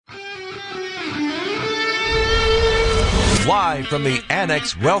Live from the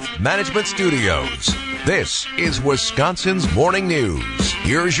Annex Wealth Management Studios, this is Wisconsin's Morning News.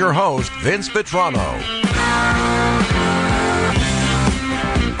 Here's your host, Vince Petrano.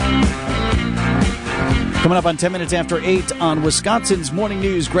 Coming up on 10 minutes after 8 on Wisconsin's Morning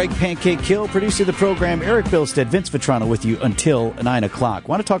News, Greg Pancake Hill, producing the program, Eric Bilstead, Vince Vetrano with you until 9 o'clock.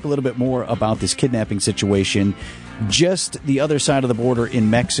 Want to talk a little bit more about this kidnapping situation just the other side of the border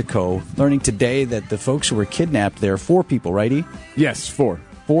in Mexico. Learning today that the folks who were kidnapped there, 4 people, righty? Yes, 4.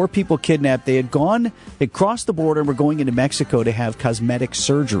 4 people kidnapped. They crossed the border and were going into Mexico to have cosmetic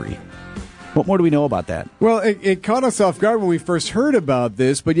surgery. What more do we know about that? Well, it caught us off guard when we first heard about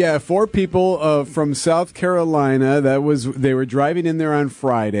this, but yeah, 4 people from South Carolina. They were driving in there on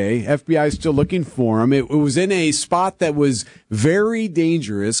Friday. FBI is still looking for them. It was in a spot that was very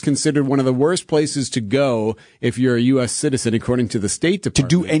dangerous, considered one of the worst places to go if you're a U.S. citizen, according to the State Department.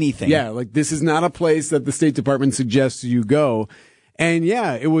 To do anything. Yeah, like this is not a place that the State Department suggests you go. And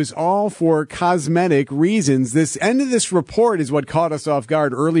yeah, it was all for cosmetic reasons. This end of this report is what caught us off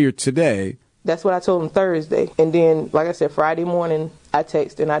guard earlier today. That's what I told him Thursday. And then, like I said, Friday morning, I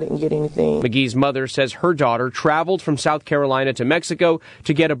texted and I didn't get anything. McGee's mother says her daughter traveled from South Carolina to Mexico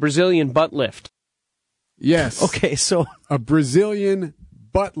to get a Brazilian butt lift. Yes. Okay, so a Brazilian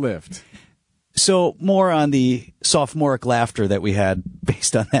butt lift. So more on the sophomoric laughter that we had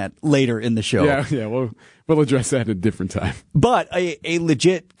based on that later in the show. Yeah, we'll address that at a different time. But a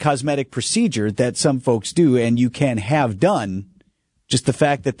legit cosmetic procedure that some folks do and you can have done, just the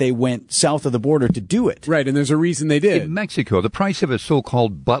fact that they went south of the border to do it. Right, and there's a reason they did. In Mexico, the price of a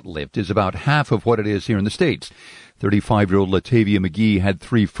so-called butt lift is about half of what it is here in the States. 35-year-old Latavia McGee had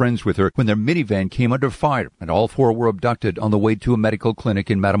 3 friends with her when their minivan came under fire, and all 4 were abducted on the way to a medical clinic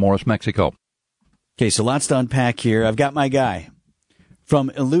in Matamoros, Mexico. Okay, so lots to unpack here. I've got my guy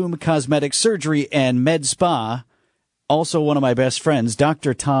from Illume Cosmetics Surgery and Med Spa. Also one of my best friends,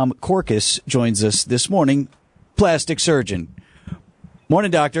 Dr. Tom Korkos, joins us this morning, plastic surgeon.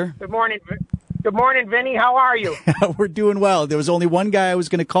 Morning, doctor. Good morning. Good morning, Vinny. How are you? We're doing well. There was only one guy I was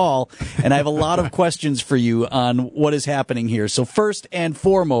going to call, and I have a lot of questions for you on what is happening here. So first and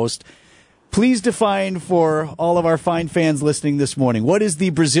foremost, please define for all of our fine fans listening this morning, what is the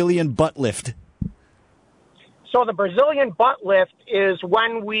Brazilian butt lift? So the Brazilian butt lift is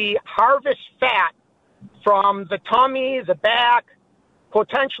when we harvest fat from the tummy, the back,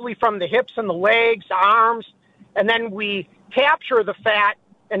 potentially from the hips and the legs, arms, and then we capture the fat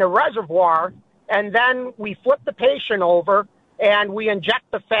in a reservoir, and then we flip the patient over and we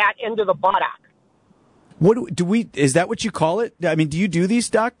inject the fat into the buttock. Is that what you call it? I mean, do you do these,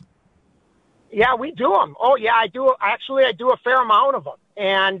 Doc? Yeah, we do them. Oh, yeah, I do. Actually, I do a fair amount of them.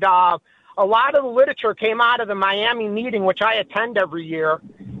 And a lot of the literature came out of the Miami meeting, which I attend every year.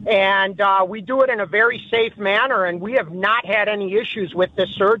 And we do it in a very safe manner, and we have not had any issues with this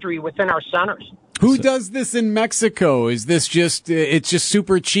surgery within our centers. Who does this in Mexico? Is this it's just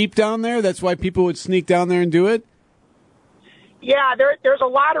super cheap down there? That's why people would sneak down there and do it? Yeah, there's a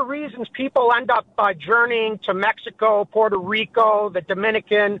lot of reasons people end up journeying to Mexico, Puerto Rico, the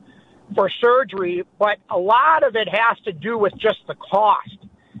Dominican for surgery, but a lot of it has to do with just the cost.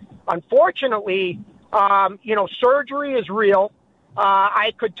 Unfortunately, surgery is real.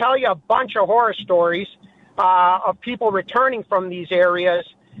 I could tell you a bunch of horror stories of people returning from these areas.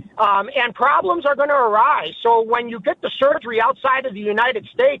 And problems are going to arise. So when you get the surgery outside of the United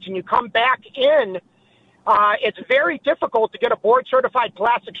States and you come back in, it's very difficult to get a board-certified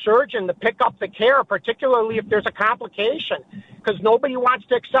plastic surgeon to pick up the care, particularly if there's a complication, because nobody wants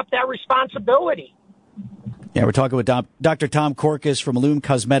to accept that responsibility. Yeah, we're talking with Dr. Tom Korkos from Illume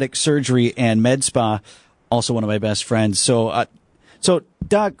Cosmetic Surgery and Med Spa, also one of my best friends. So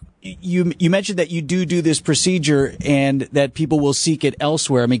Doc, you mentioned that you do this procedure and that people will seek it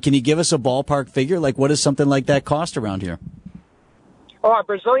elsewhere. I mean, can you give us a ballpark figure? Like, what does something like that cost around here? Oh, a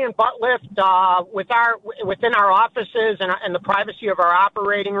Brazilian butt lift within our offices and the privacy of our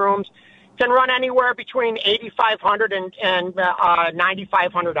operating rooms can run anywhere between $8,500 and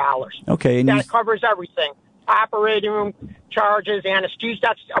 $9,500. Okay, and that covers everything: operating room charges, anesthesia.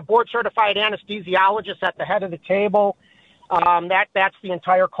 That's a board-certified anesthesiologist at the head of the table. That's the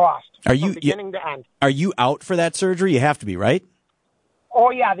entire cost from beginning to end. Are you out for that surgery? You have to be, right? Oh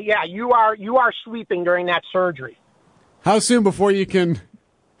yeah. You are sleeping during that surgery. How soon before you can?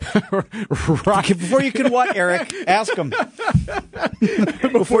 Before you can what, Eric? Ask him.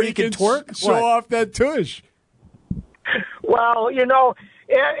 Before you can twerk? Show off that tush. Well,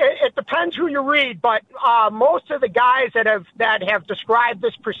 it depends who you read, but most of the guys that have described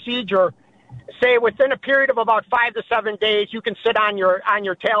this procedure say within a period of about 5 to 7 days you can sit on your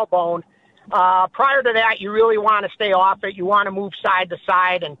tailbone Prior to that, you really want to stay off it. You want to move side to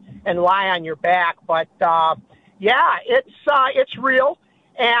side and lie on your back. But, yeah, it's real.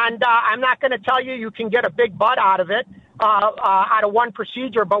 And I'm not going to tell you can get a big butt out of it, out of one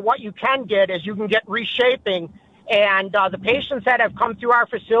procedure. But what you can get is you can get reshaping. And the patients that have come through our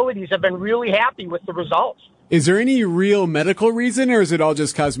facilities have been really happy with the results. Is there any real medical reason, or is it all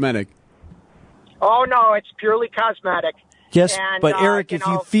just cosmetic? Oh, no, it's purely cosmetic. Yes, and, but Eric,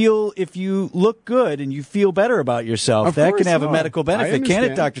 if you look good and you feel better about yourself, that can have a medical benefit, can't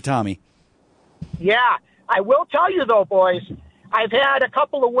it, Dr. Tommy? Yeah, I will tell you though, boys, I've had a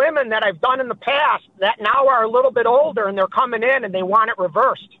couple of women that I've done in the past that now are a little bit older and they're coming in and they want it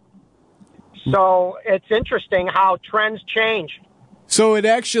reversed. So it's interesting how trends change. So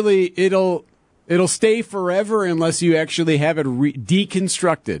it'll stay forever unless you actually have it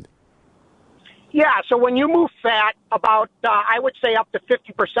deconstructed. Yeah, so when you move fat, about, I would say up to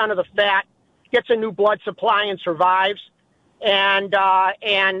 50% of the fat gets a new blood supply and survives. And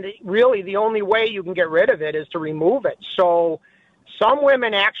really the only way you can get rid of it is to remove it. So some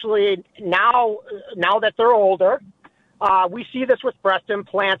women actually, now that they're older, we see this with breast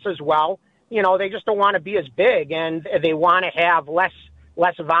implants as well. They just don't want to be as big and they want to have less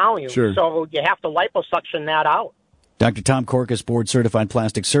volume. Sure. So you have to liposuction that out. Dr. Tom Korkos, board-certified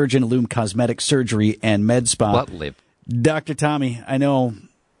plastic surgeon, Illume Cosmetics Surgery and Med Spa. Butt lift. Dr. Tommy, I know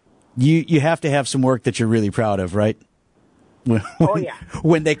you have to have some work that you're really proud of, right? Oh, yeah.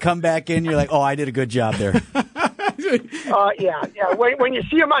 When they come back in, you're like, oh, I did a good job there. Yeah. When you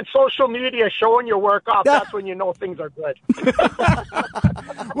see them on social media showing your work off, that's when you know things are good.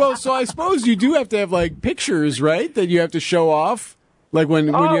 Well, so I suppose you do have to have, like, pictures, right, that you have to show off? Like when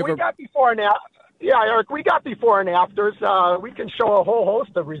you have we got before and after. Yeah, Eric, we got before and afters. We can show a whole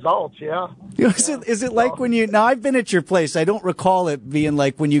host of results, yeah. Is it like when you... Now, I've been at your place. I don't recall it being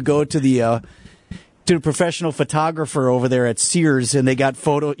like when you go to the professional photographer over there at Sears and they got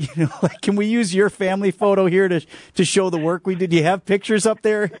photo... like, can we use your family photo here to show the work we did? Do you have pictures up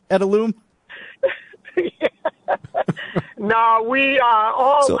there at Illume? No,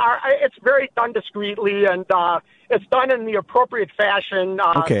 it's very done discreetly and it's done in the appropriate fashion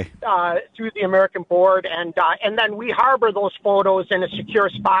through the American board, and then we harbor those photos in a secure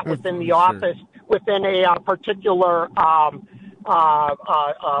spot within the office within a particular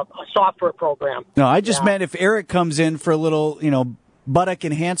software program. No, I just meant if Eric comes in for a little, buttock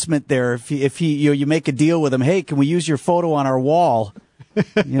enhancement there, if he you make a deal with him, hey, can we use your photo on our wall?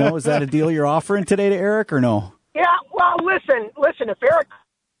 Is that a deal you're offering today to Eric or no? Yeah, well, listen, if Eric,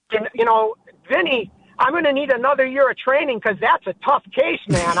 Vinny, I'm going to need another year of training because that's a tough case,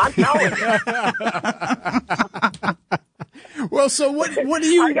 man. I'm telling you. Well, so what do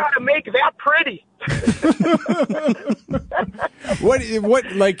you... I got to make that pretty.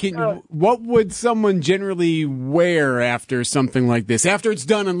 What would someone generally wear after something like this? After it's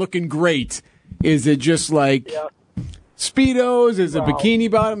done and looking great, is it just like... Yeah. Speedos? Is it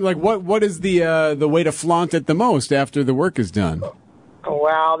bikini bottom? Like what is the way to flaunt it the most after the work is done?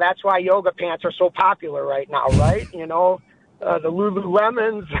 Well, that's why yoga pants are so popular right now, right? The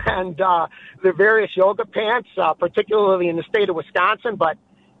Lululemons and the various yoga pants, particularly in the state of Wisconsin. But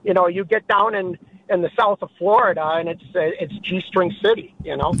you get down in the south of Florida, and it's G-string city.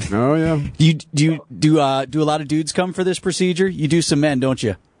 Oh yeah. Do a lot of dudes come for this procedure? You do some men, don't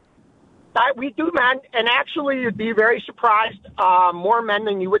you? We do, men, and actually you'd be very surprised. More men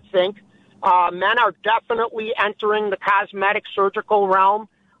than you would think. Men are definitely entering the cosmetic surgical realm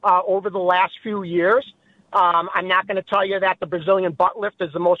over the last few years. I'm not going to tell you that the Brazilian butt lift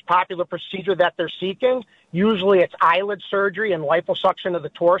is the most popular procedure that they're seeking. Usually it's eyelid surgery and liposuction of the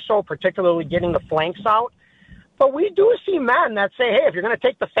torso, particularly getting the flanks out. But we do see men that say, hey, if you're going to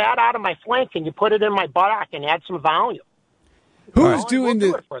take the fat out of my flank, can you put it in my buttock and add some volume?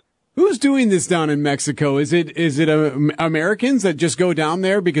 Who's doing this down in Mexico? Is it Americans that just go down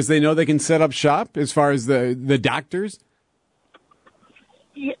there because they know they can set up shop as far as the doctors?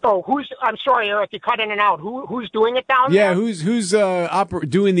 I'm sorry, Eric, you cut in and out. Who's doing it down there? Yeah, who's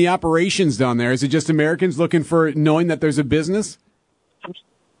doing the operations down there? Is it just Americans looking for knowing that there's a business?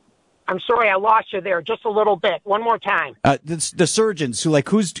 I'm sorry, I lost you there just a little bit. One more time. The surgeons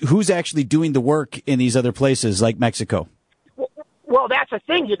who's actually doing the work in these other places like Mexico? Well, that's the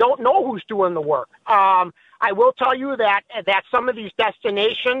thing. You don't know who's doing the work. I will tell you that some of these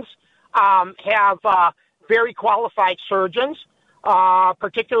destinations have very qualified surgeons,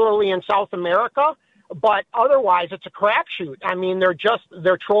 particularly in South America. But otherwise, it's a crapshoot. I mean,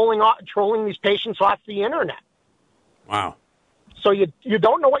 they're trolling these patients off the internet. Wow. So you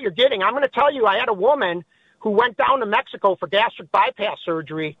don't know what you're getting. I'm going to tell you, I had a woman who went down to Mexico for gastric bypass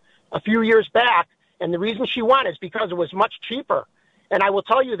surgery a few years back, and the reason she won is because it was much cheaper. And I will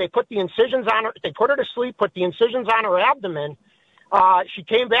tell you, they put the incisions on her, they put her to sleep, put the incisions on her abdomen. She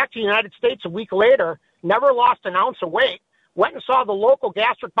came back to the United States a week later, never lost an ounce of weight, went and saw the local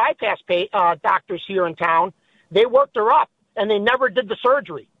gastric bypass doctors here in town. They worked her up, and they never did the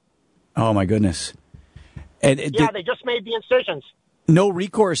surgery. Oh, my goodness. And they just made the incisions. No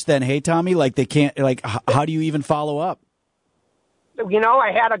recourse then, hey, Tommy? Like, they can't, like, how do you even follow up? You know,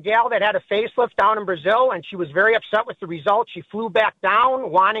 I had a gal that had a facelift down in Brazil, and she was very upset with the results. She flew back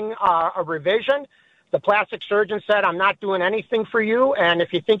down wanting a revision. The plastic surgeon said, I'm not doing anything for you, and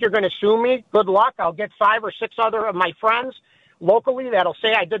if you think you're going to sue me, good luck. I'll get 5 or 6 other of my friends locally that'll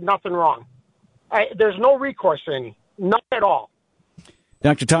say I did nothing wrong. There's no recourse for any, none at all.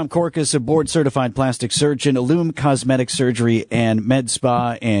 Dr. Tom Korkos, a board-certified plastic surgeon, Illume Cosmetic Surgery and Med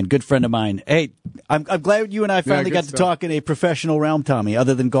Spa, and good friend of mine. Hey, I'm glad you and I finally got to talk in a professional realm, Tommy,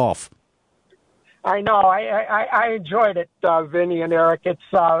 other than golf. I know. I enjoyed it, Vinny and Eric.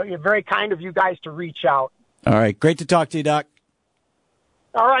 It's very kind of you guys to reach out. All right. Great to talk to you, Doc.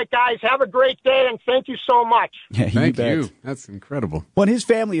 All right, guys. Have a great day, and thank you so much. Yeah, Thank you. That's incredible. Well, his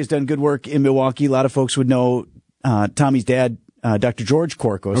family has done good work in Milwaukee. A lot of folks would know Tommy's dad, Dr. George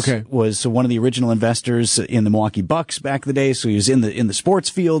Korkos, was one of the original investors in the Milwaukee Bucks back in the day. So he was in the sports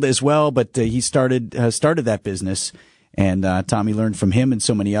field as well, but he started that business. And Tommy learned from him and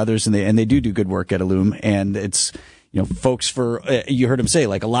so many others, and they do good work at Illume. And it's, folks you heard him say,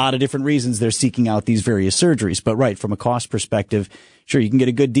 like, a lot of different reasons they're seeking out these various surgeries. But right, from a cost perspective, sure, you can get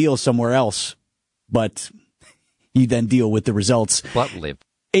a good deal somewhere else, but you then deal with the results. Butt lift.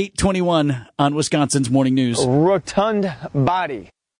 8:21 on Wisconsin's Morning News. Rotund body.